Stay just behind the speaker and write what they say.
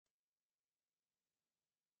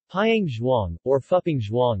Pyang Zhuang, or Pyang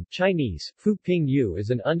Zhuang, Chinese, Fu Ping Yu is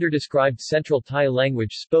an underdescribed Central Tai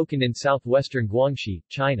language spoken in southwestern Guangxi,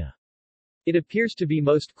 China. It appears to be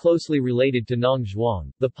most closely related to Nong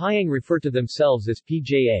Zhuang. The Pyang refer to themselves as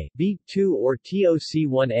PJA, B2 or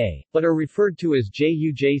TOC1A, but are referred to as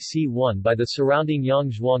JUJC1 by the surrounding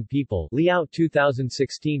Yang Zhuang people. Liao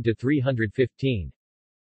 2016-315.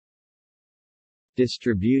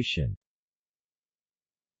 Distribution.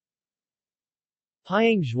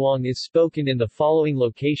 Pyang Zhuang is spoken in the following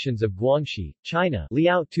locations of Guangxi, China.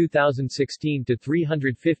 Liao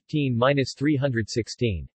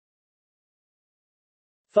 2016-315-316.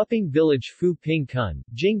 Fuping Village Fu Ping Kun,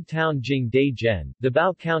 Jing Town Jing Dai Zhen,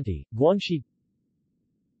 Dabao County, Guangxi.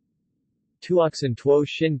 Tuoxin Tuo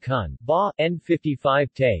Shin Kun, Ba,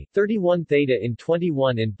 N55 Te, 31 Theta in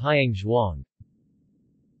 21 in Pyang Zhuang.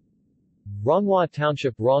 Ronghua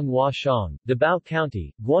Township Ronghua Shang, Dabao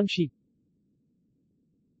County, Guangxi.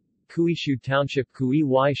 Kuishu Township Kui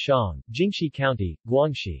Wai Shang, Jingxi County,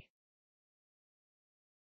 Guangxi.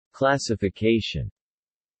 Classification.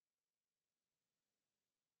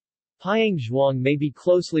 Pyang Zhuang may be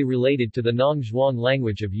closely related to the Nong Zhuang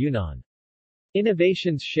language of Yunnan.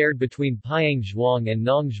 Innovations shared between Pyang Zhuang and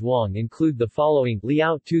Nong Zhuang include the following.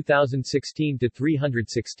 Liao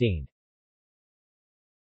 2016-316.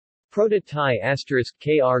 Proto-Tai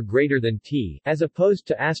 *kr greater than T, as opposed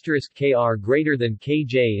to *kr greater than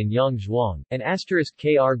kj in Yang Zhuang, and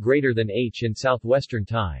 *kr greater than H in southwestern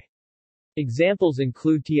Tai. Examples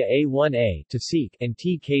include Tia A1A to seek and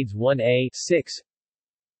T Cades 1A 6.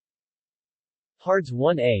 Hards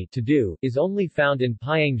 1A to do is only found in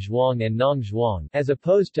Pyang Zhuang and Nong Zhuang, as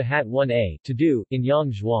opposed to Hat 1A to do in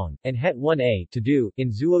Yang Zhuang, and Het 1A to do in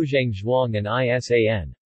Zuozhang Zhuang and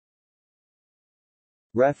Isan.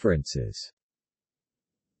 References.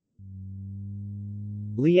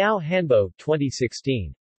 Liao Hanbo,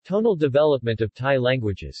 2016. Tonal Development of Tai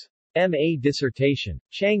Languages. M.A. Dissertation.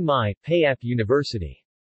 Chiang Mai, Payap University.